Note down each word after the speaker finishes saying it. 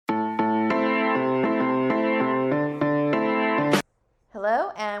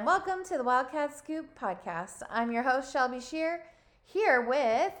Hello and welcome to the Wildcat Scoop podcast. I'm your host, Shelby Shear, here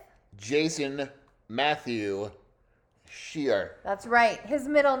with... Jason Matthew Shear. That's right, his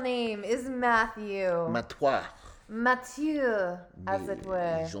middle name is Matthew. Matois. Mathieu, as it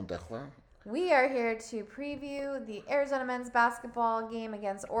were. Jean d'Arrois. We are here to preview the Arizona men's basketball game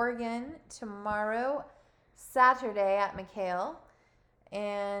against Oregon tomorrow, Saturday at McHale.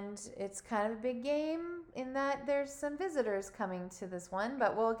 And it's kind of a big game in that there's some visitors coming to this one,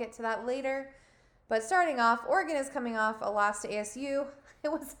 but we'll get to that later. But starting off, Oregon is coming off a loss to ASU. It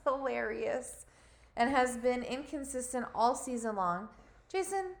was hilarious and has been inconsistent all season long.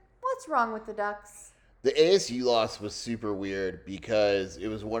 Jason, what's wrong with the Ducks? The ASU loss was super weird because it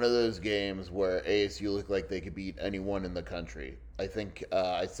was one of those games where ASU looked like they could beat anyone in the country. I think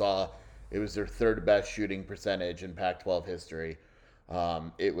I saw it was their third best shooting percentage in Pac-12 history.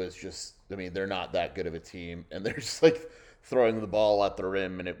 It was just, they're not that good of a team, and they're just like throwing the ball at the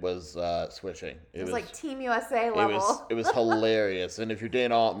rim, and it was switching. It was like Team USA level. It was hilarious. And if you're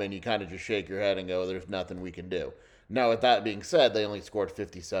Dana Altman, you kind of just shake your head and go, "There's nothing we can do." Now, with that being said, they only scored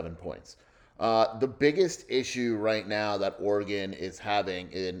 57 points. The biggest issue right now that Oregon is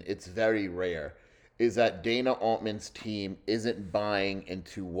having, and it's very rare, is that Dana Altman's team isn't buying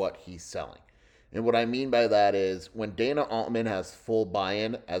into what he's selling. And what I mean by that is when Dana Altman has full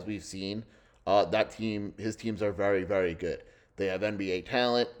buy-in, as we've seen, his teams are very, very good. They have NBA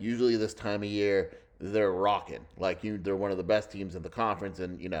talent. Usually this time of year, they're rocking. They're one of the best teams in the conference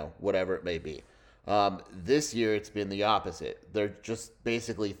and, whatever it may be. This year, it's been the opposite. They're just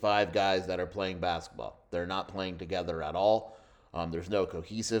basically five guys that are playing basketball. They're not playing together at all. There's no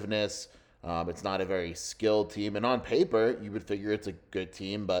cohesiveness. It's not a very skilled team. And on paper, you would figure it's a good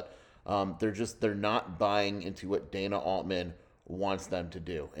team, but they're not buying into what Dana Altman wants them to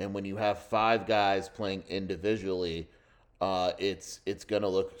do. And when you have five guys playing individually, it's going to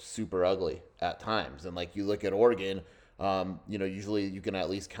look super ugly at times. And you look at Oregon, usually you can at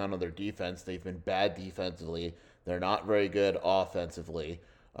least count on their defense. They've been bad defensively. They're not very good offensively.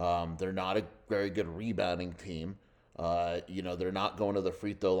 They're not a very good rebounding team. They're not going to the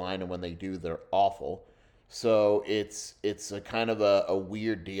free throw line, and when they do, they're awful. So it's a kind of a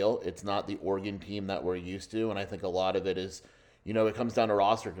weird deal. It's not the Oregon team that we're used to, and I think a lot of it is, it comes down to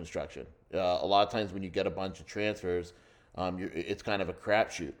roster construction. A lot of times when you get a bunch of transfers, it's kind of a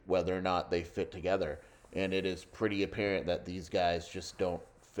crapshoot whether or not they fit together, and it is pretty apparent that these guys just don't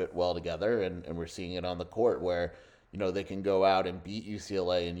fit well together, and we're seeing it on the court where, they can go out and beat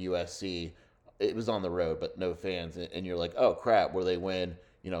UCLA and USC. It was on the road, but no fans, and you're like, oh crap, where they win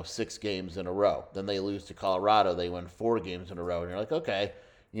 6 games in a row. Then they lose to Colorado. They win 4 games in a row. And you're like, okay,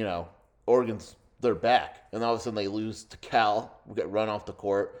 they're back. And all of a sudden they lose to Cal, get run off the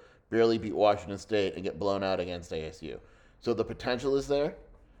court, barely beat Washington State, and get blown out against ASU. So the potential is there.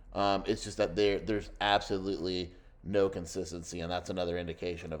 It's just that there's absolutely no consistency, and that's another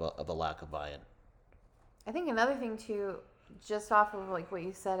indication of a lack of buy-in. I think another thing, too, just off of what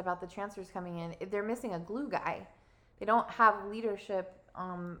you said about the transfers coming in, they're missing a glue guy. They don't have leadership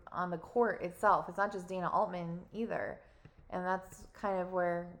on the court itself. It's not just Dana Altman either, and that's kind of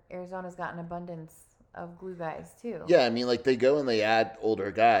where Arizona's got an abundance of glue guys too. Yeah, they go and they add older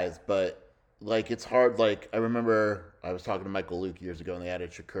guys, but it's hard. I remember I was talking to Michael Luke years ago, and they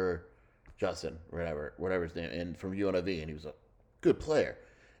added Shakur Justin, whatever his name, and from UNLV, and he was a good player.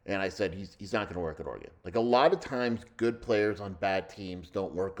 And I said he's not going to work at Oregon. A lot of times, good players on bad teams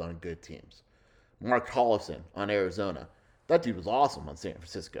don't work on good teams. Mark Hollison on Arizona. That dude was awesome on San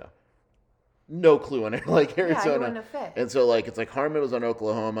Francisco. No clue on Arizona. Yeah, he wouldn't have fit. And so it's Harmon was on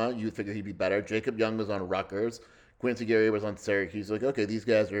Oklahoma. You'd figure he'd be better. Jacob Young was on Rutgers. Quincy Gary was on Syracuse. Okay, these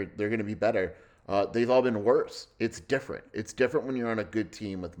guys they're going to be better. They've all been worse. It's different. It's different when you're on a good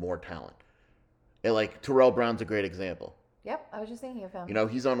team with more talent. And Terrell Brown's a great example. Yep, I was just thinking of him.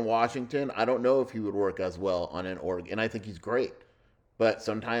 He's on Washington. I don't know if he would work as well on an Oregon. And I think he's great. But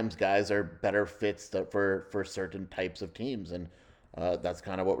sometimes guys are better fits for certain types of teams, and that's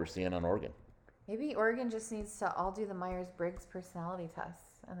kind of what we're seeing on Oregon. Maybe Oregon just needs to all do the Myers-Briggs personality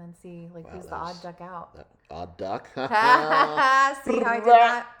tests and then see who's the odd duck out. Odd duck? See how I did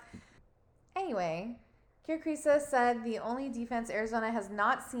that? Anyway, Kirkrisa said the only defense Arizona has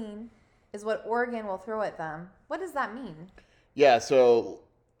not seen is what Oregon will throw at them. What does that mean? Yeah, so...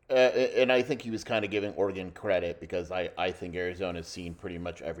 and I think he was kind of giving Oregon credit because I think Arizona's seen pretty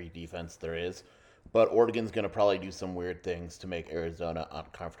much every defense there is. But Oregon's going to probably do some weird things to make Arizona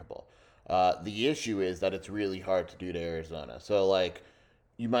uncomfortable. The issue is that it's really hard to do to Arizona. So,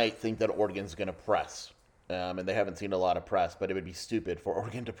 you might think that Oregon's going to press. And they haven't seen a lot of press, but it would be stupid for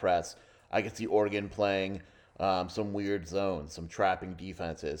Oregon to press. I could see Oregon playing some weird zones, some trapping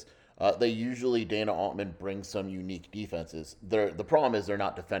defenses. They usually, Dana Altman brings some unique defenses. The problem is they're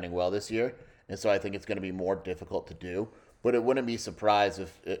not defending well this year, and so I think it's going to be more difficult to do. But it wouldn't be surprised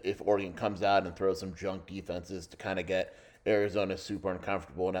if Oregon comes out and throws some junk defenses to kind of get Arizona super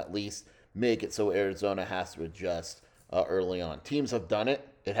uncomfortable and at least make it so Arizona has to adjust early on. Teams have done it.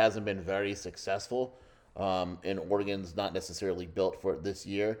 It hasn't been very successful, and Oregon's not necessarily built for it this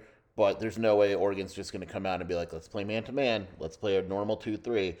year. But there's no way Oregon's just going to come out and be like, let's play man to man, let's play a normal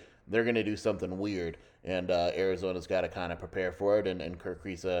 2-3. They're going to do something weird, and Arizona's got to kind of prepare for it. And Kirk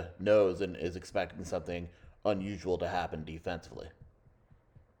Risa knows and is expecting something unusual to happen defensively.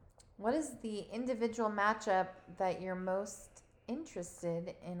 What is the individual matchup that you're most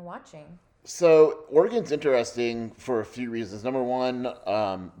interested in watching? So Oregon's interesting for a few reasons. Number one,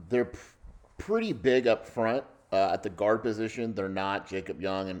 they're pretty big up front at the guard position. They're not. Jacob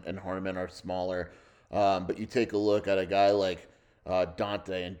Young and Harmon are smaller. But you take a look at a guy like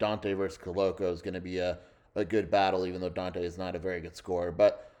Dante, and Dante versus Koloko is going to be a good battle, even though Dante is not a very good scorer.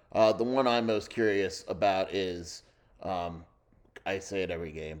 But the one I'm most curious about is, I say it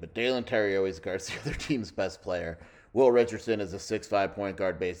every game, but Dalen Terry always guards the other team's best player. Will Richardson is a 6'5" point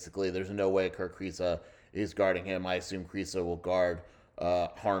guard, basically. There's no way Kirk Risa is guarding him. I assume Risa will guard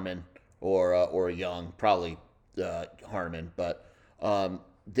Harmon or Young, probably Harmon. But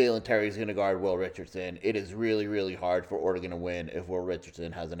Dalen Terry is going to guard Will Richardson. It is really, really hard for Oregon to win if Will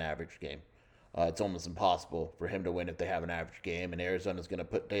Richardson has an average game. It's almost impossible for him to win if they have an average game. And Arizona's going to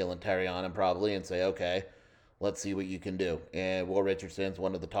put Dalen Terry on him probably and say, okay, let's see what you can do. And Will Richardson's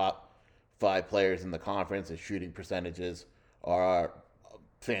one of the top 5 players in the conference. His shooting percentages are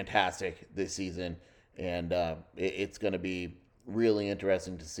fantastic this season. And it's going to be really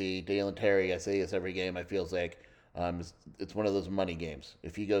interesting to see. Dalen Terry, I say this every game, I feels like it's one of those money games.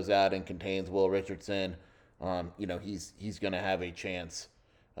 If he goes out and contains Will Richardson, he's going to have a chance,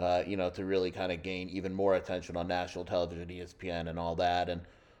 to really kind of gain even more attention on national television, ESPN, and all that.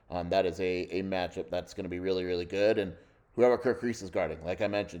 And that is a matchup that's going to be really, really good. And whoever Kirk Risa is guarding, like I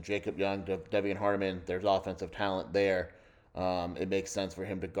mentioned, Jacob Young, Devian Harmon, there's offensive talent there. It makes sense for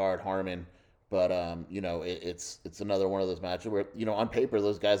him to guard Harmon. But, it's another one of those matches where, on paper,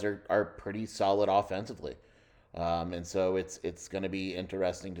 those guys are pretty solid offensively. And so it's going to be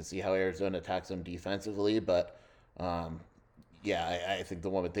interesting to see how Arizona attacks them defensively. But, I think the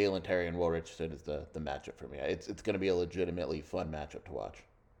one with Dalen Terry and Will Richardson is the matchup for me. It's going to be a legitimately fun matchup to watch.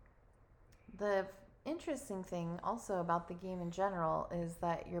 The interesting thing also about the game in general is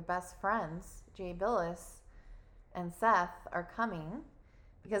that your best friends, Jay Billis and Seth, are coming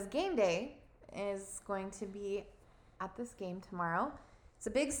because game day is going to be at this game tomorrow. It's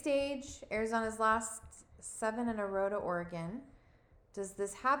a big stage. Arizona's lost 7 in a row to Oregon. Does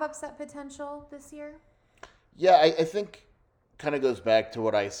this have upset potential this year? Yeah, I think kind of goes back to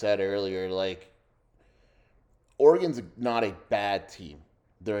what I said earlier. Like, Oregon's not a bad team.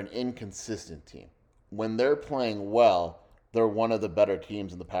 They're an inconsistent team. When they're playing well, they're one of the better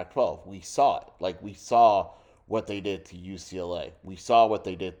teams in the Pac-12. We saw it. Like, we saw what they did to UCLA. We saw what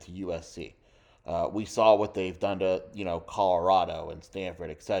they did to USC. We saw what they've done to, Colorado and Stanford,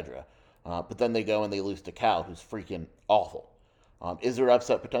 etc. But then they go and they lose to Cal, who's freaking awful. Is there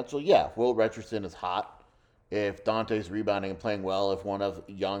upset potential? Yeah. Will Richardson is hot. If Dante's rebounding and playing well, if one of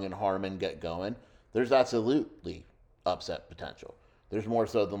Young and Harmon get going, there's absolutely upset potential. There's more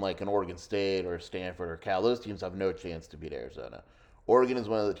so than like an Oregon State or Stanford or Cal. Those teams have no chance to beat Arizona. Oregon is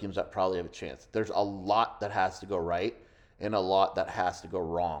one of the teams that probably have a chance. There's a lot that has to go right and a lot that has to go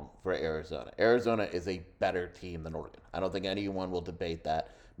wrong for Arizona. Arizona is a better team than Oregon. I don't think anyone will debate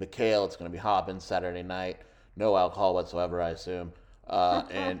that. McKale, it's going to be hopping Saturday night. No alcohol whatsoever, I assume.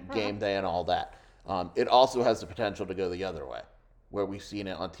 And game day and all that. It also has the potential to go the other way, where we've seen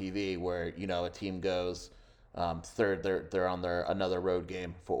it on TV where, a team goes third, they're on their another road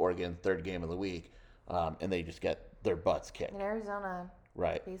game for Oregon, third game of the week, and they just get their butts kicked. And Arizona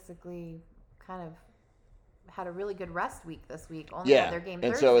basically kind of had a really good rest week this week. Only had their game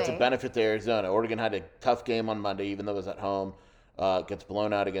and Thursday. So it's a benefit to Arizona. Oregon had a tough game on Monday, even though it was at home. Gets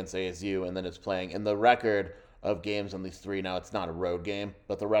blown out against ASU, and then it's playing. And the record of games on these 3, now it's not a road game,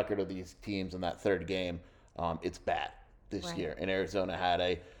 but the record of these teams in that third game, it's bad this year. And Arizona had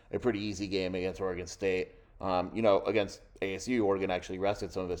a pretty easy game against Oregon State. Against ASU, Oregon actually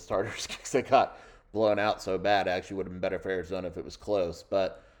rested some of its starters because they got blown out so bad. It actually would have been better for Arizona if it was close.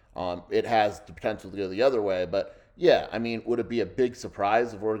 But it has the potential to go the other way. But, yeah, I mean, would it be a big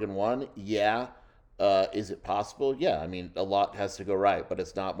surprise if Oregon won? Yeah. Is it possible? Yeah. I mean, a lot has to go right, but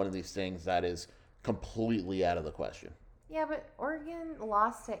it's not one of these things that is completely out of the question. Yeah, but Oregon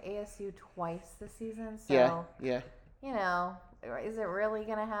lost to ASU twice this season, so Yeah. you know, is it really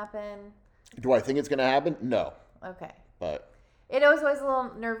gonna happen? Do I think it's going to happen? No. Okay. But It was always a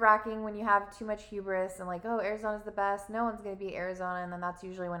little nerve wracking when you have too much hubris and like, oh, Arizona's the best. No one's gonna beat Arizona, and then that's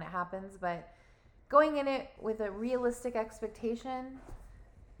usually when it happens. But going in it with a realistic expectation,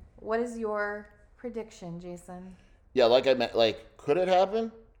 what is your prediction, Jason? yeah, like I meant, like, could it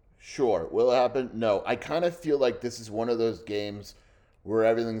happen? Sure. Will it happen? No. I kind of feel like this is one of those games where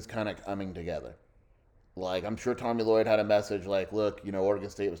everything's kind of coming together. Like, I'm sure Tommy Lloyd had a message like, look, Oregon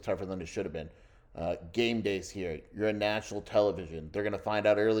State was tougher than it should have been. Game day's here. You're on national television. They're going to find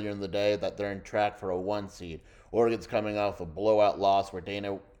out earlier in the day that they're in track for a 1 seed. Oregon's coming off a blowout loss where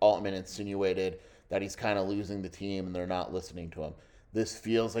Dana Altman insinuated that he's kind of losing the team and they're not listening to him. This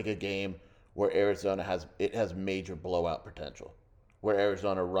feels like a game where Arizona has major blowout potential, where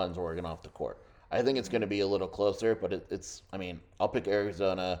Arizona runs Oregon off the court. I think it's going to be a little closer, but it's. I mean, I'll pick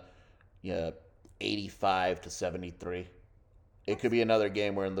Arizona, 85-73. It could be another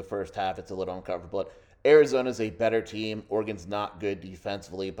game where in the first half it's a little uncomfortable. But Arizona's a better team. Oregon's not good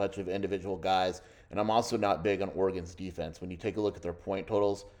defensively, a bunch of individual guys. And I'm also not big on Oregon's defense. When you take a look at their point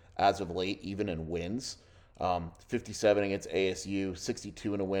totals as of late, even in wins, 57 against ASU,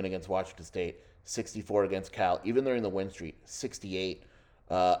 62 in a win against Washington State, 64 against Cal. Even during the win streak, 68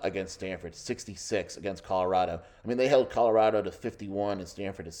 against Stanford, 66 against Colorado. I mean, they held Colorado to 51 and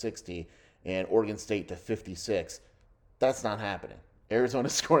Stanford to 60, and Oregon State to 56. That's not happening.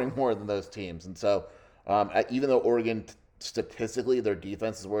 Arizona's scoring more than those teams. And so, even though Oregon, statistically, their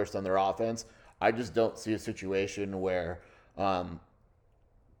defense is worse than their offense, I just don't see a situation where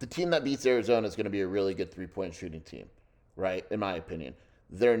the team that beats Arizona is going to be a really good three-point shooting team, right? In my opinion.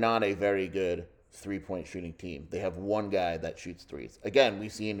 They're not a very good three-point shooting team. They have one guy that shoots threes. Again,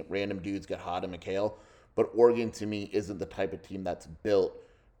 we've seen random dudes get hot in McHale, but Oregon, to me, isn't the type of team that's built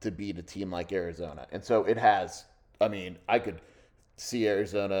to beat a team like Arizona. And so it has, I mean, I could see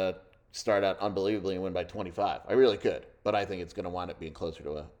Arizona start out unbelievably and win by 25. I really could, but I think it's going to wind up being closer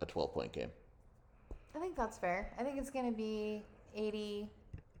to a 12-point game. I think that's fair. I think it's going to be 80-64.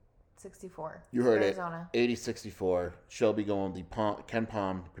 You heard Arizona. it. 80-64. Shelby going the Ken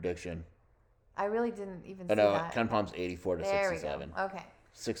Palm prediction. I really didn't even see No, that. Ken Palm's 84-67. There we go. Okay.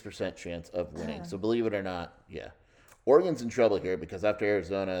 6% chance of winning. So believe it or not, yeah. Oregon's in trouble here because after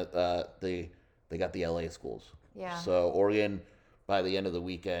Arizona, they got the LA schools. Yeah. So Oregon, by the end of the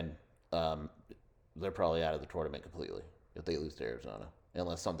weekend, they're probably out of the tournament completely if they lose to Arizona,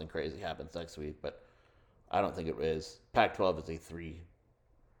 unless something crazy happens next week. But I don't think it is. Pac-12 is a three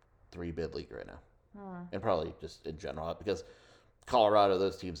bid league right now, and probably just in general because Colorado,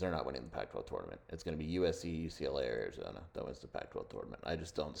 those teams, they're not winning the Pac-12 tournament. It's going to be USC, UCLA, or Arizona that wins the Pac-12 tournament. I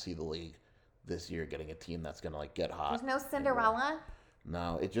just don't see the league this year getting a team that's going to like get hot. There's no Cinderella.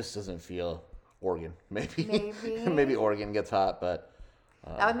 No, it just doesn't feel Oregon. Maybe maybe Oregon gets hot, but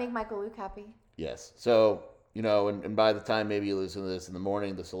that would make Michael Luke happy. yes. So and by the time maybe you listen to this in the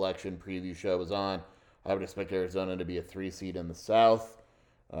morning, the selection preview show is on. I would expect Arizona to be a 3 seed in the South.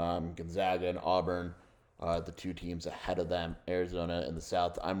 Gonzaga and Auburn, the two teams ahead of them. Arizona in the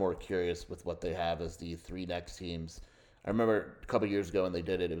South. I'm more curious with what they have as the 3 next teams. I remember a couple years ago when they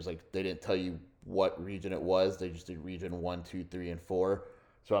did it, it was like they didn't tell you what region it was. They just did region 1, 2, 3, and 4.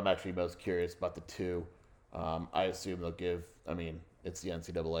 So I'm actually most curious about the 2. I assume they'll give, it's the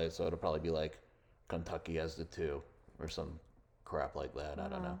NCAA, so it'll probably be like Kentucky as the 2 or some crap like that. I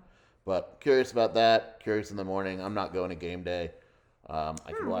don't know. But curious about that. Curious in the morning. I'm not going to game day. I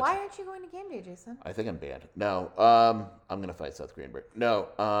can watch. Why aren't you going to game day, Jason? I think I'm banned. No. I'm going to fight Seth Greenberg.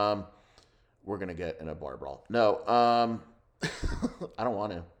 No. We're going to get in a bar brawl. No. I don't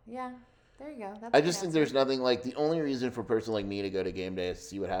want to. Yeah. There you go. That's I just think there's nothing like the only reason for a person like me to go to game day is to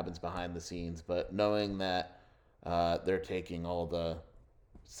see what happens behind the scenes. But knowing that they're taking all the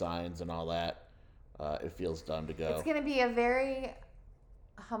signs and all that, it feels dumb to go. It's going to be a very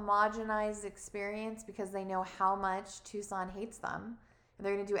homogenized experience because they know how much Tucson hates them. And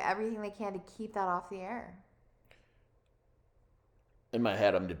they're going to do everything they can to keep that off the air. In my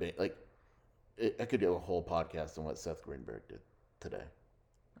head, I'm debating. I could do a whole podcast on what Seth Greenberg did today.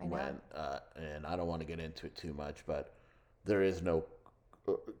 I know. And I don't want to get into it too much, but there is no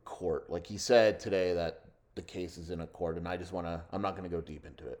court. Like he said today that the case is in a court, and I'm not going to go deep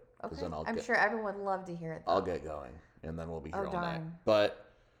into it. Okay. Then I'm sure everyone would love to hear it, though. I'll get going, and then we'll be here all night. Darn. But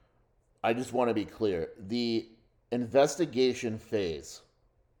I just want to be clear. The investigation phase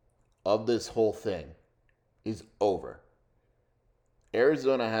of this whole thing is over.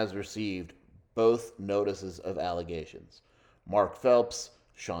 Arizona has received both notices of allegations. Mark Phelps,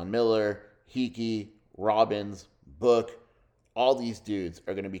 Sean Miller, Hickey, Robbins, Book, all these dudes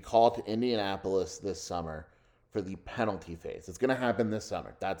are going to be called to Indianapolis this summer for the penalty phase. It's going to happen this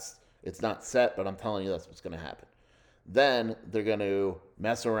summer. It's not set, but I'm telling you that's what's going to happen. Then they're going to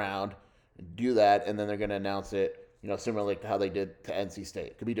mess around, do that, and then they're going to announce it, similar to how they did to NC State.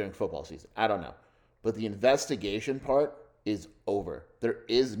 It could be during football season. I don't know. But the investigation part is over. There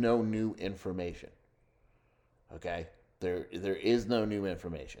is no new information. Okay? There is no new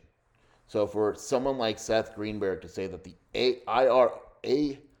information. So for someone like Seth Greenberg to say that the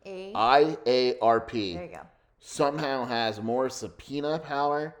IARP There you go. somehow has more subpoena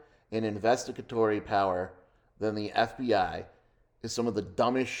power and investigatory power than the FBI is some of the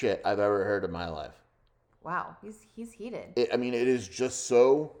dumbest shit I've ever heard in my life. Wow, he's heated. It is just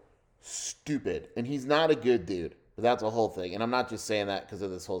so stupid. And he's not a good dude. But that's a whole thing. And I'm not just saying that because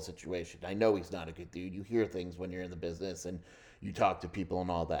of this whole situation. I know he's not a good dude. You hear things when you're in the business and you talk to people and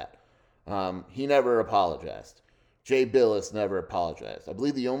all that. He never apologized. Jay Billis never apologized. I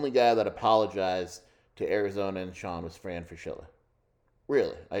believe the only guy that apologized to Arizona and Sean was Fran Fraschilla.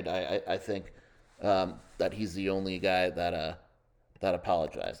 Really. I think that he's the only guy that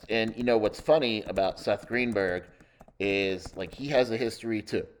apologized. And what's funny about Seth Greenberg is he has a history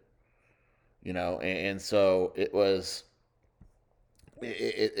too. And so he's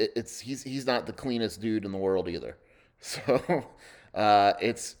not the cleanest dude in the world either. So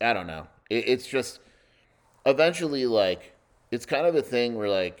I don't know. It's just eventually it's kind of a thing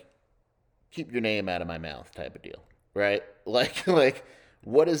where keep your name out of my mouth type of deal, right?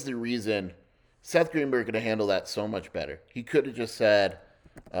 What is the reason? Seth Greenberg could have handled that so much better. He could have just said,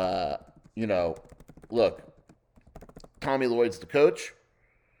 look, Tommy Lloyd's the coach.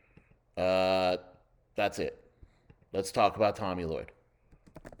 That's it. Let's talk about Tommy Lloyd.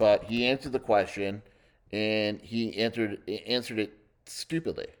 But he answered the question, and he answered it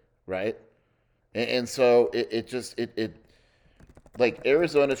stupidly, right? And so it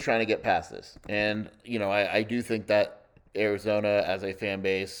Arizona's trying to get past this, and I do think that Arizona as a fan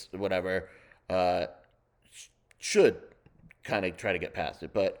base, whatever, should kind of try to get past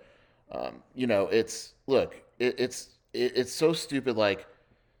it. But it's so stupid.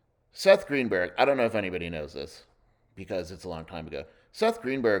 Seth Greenberg, I don't know if anybody knows this because it's a long time ago. Seth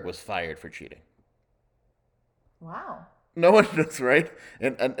Greenberg was fired for cheating. Wow. No one knows, right?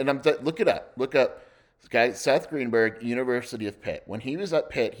 And look it up. Look up this guy, Seth Greenberg, University of Pitt. When he was at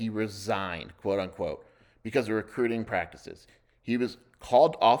Pitt, he resigned, quote unquote, because of recruiting practices. He was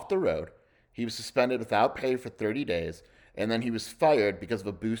called off the road. He was suspended without pay for 30 days, and then he was fired because of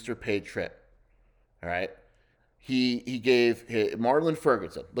a booster paid trip. All right? He gave Marlon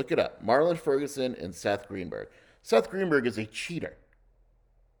Ferguson. Look it up. Marlon Ferguson and Seth Greenberg. Seth Greenberg is a cheater.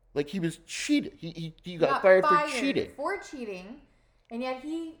 He was cheated. He got fired for cheating. For cheating, and yet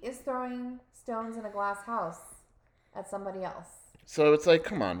he is throwing stones in a glass house at somebody else. So it's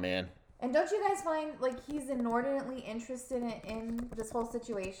come on, man. And don't you guys find he's inordinately interested in this whole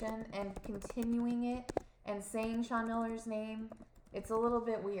situation and continuing it and saying Sean Miller's name? It's a little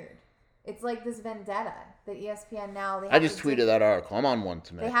bit weird. It's this vendetta that ESPN now. I just tweeted that article. I'm on one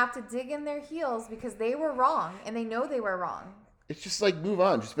tonight. They have to dig in their heels because they were wrong, and they know they were wrong. It's just move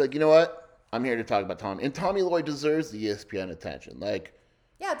on. Just be you know what? I'm here to talk about Tommy. And Tommy Lloyd deserves the ESPN attention.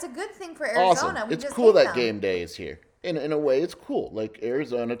 Yeah, it's a good thing for Arizona. Awesome. We it's just cool that them. game day is here. In a way, it's cool.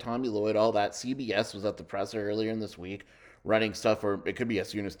 Arizona, Tommy Lloyd, all that. CBS was at the presser earlier in this week running stuff, or it could be as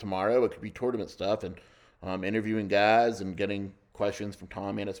soon as tomorrow. It could be tournament stuff and interviewing guys and getting questions from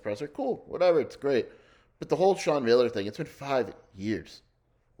Tommy and his presser. Cool. Whatever. It's great. But the whole Sean Miller thing, it's been 5 years.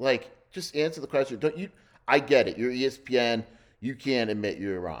 Just answer the question. I get it. You're ESPN. You can't admit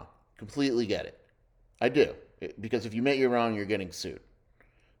you're wrong. Completely get it. I do. Because if you admit you're wrong, you're getting sued.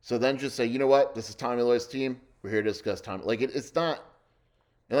 So then just say, you know what? This is Tommy Lloyd's team. We're here to discuss Tommy. It's not.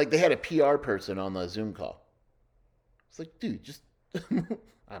 And they had a PR person on the Zoom call. It's dude, just.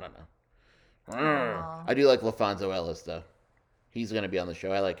 I don't know. I do like LaFonso Ellis, though. He's going to be on the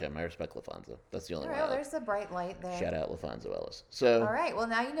show. I like him. I respect LaFonso. That's the only one. All right, well, there's a bright light there. Shout out LaFonso Ellis. So. All right, well,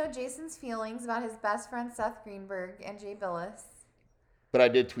 now you know Jason's feelings about his best friend Seth Greenberg and Jay Billis. But I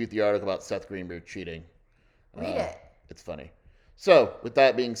did tweet the article about Seth Greenberg cheating. Read it. It's funny. So, with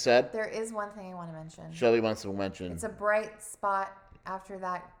that being said. There is one thing I want to mention. Shelby wants to mention. It's a bright spot after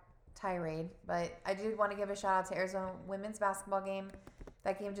that tirade. But I did want to give a shout out to Arizona women's basketball game.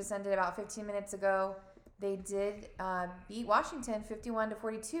 That game just ended about 15 minutes ago. They did beat Washington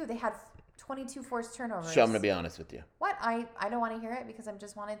 51-42. They had 22 forced turnovers. So I'm going to be honest with you. What? I don't want to hear it because I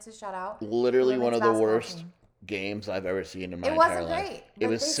just wanted to shout out. Literally one of the worst games I've ever seen in my entire life. It wasn't great. It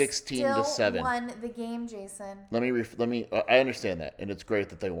was 16-7. Won the game, Jason. Let me. I understand that, and it's great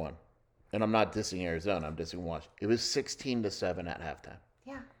that they won. And I'm not dissing Arizona. I'm dissing Washington. It was 16-7 at halftime.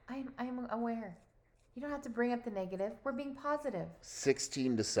 Yeah, I'm aware. You don't have to bring up the negative. We're being positive.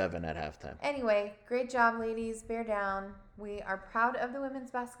 16-7 at halftime. Anyway, great job, ladies. Bear down. We are proud of the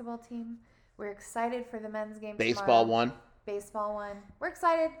women's basketball team. We're excited for the men's game Baseball tomorrow. won. Baseball won. We're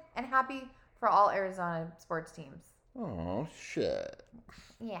excited and happy for all Arizona sports teams. Oh, shit.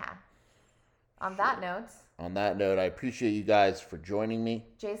 Yeah. On that note, I appreciate you guys for joining me.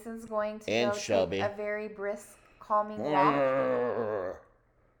 Jason's going to And go Shelby. take a very brisk, calming walk.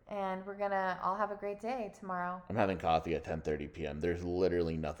 And I'll have a great day tomorrow. I'm having coffee at 10:30 p.m. There's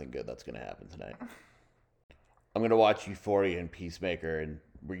literally nothing good that's going to happen tonight. I'm going to watch Euphoria and Peacemaker and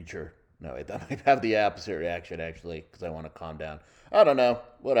Reacher. No, wait, that might have the opposite reaction, actually, because I want to calm down. I don't know.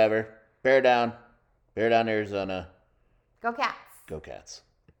 Whatever. Bear down. Bear down, Arizona. Go Cats. Go Cats.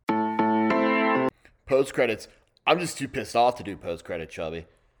 Post credits. I'm just too pissed off to do post credits, Shelby.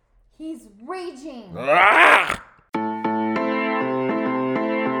 He's raging. Ah!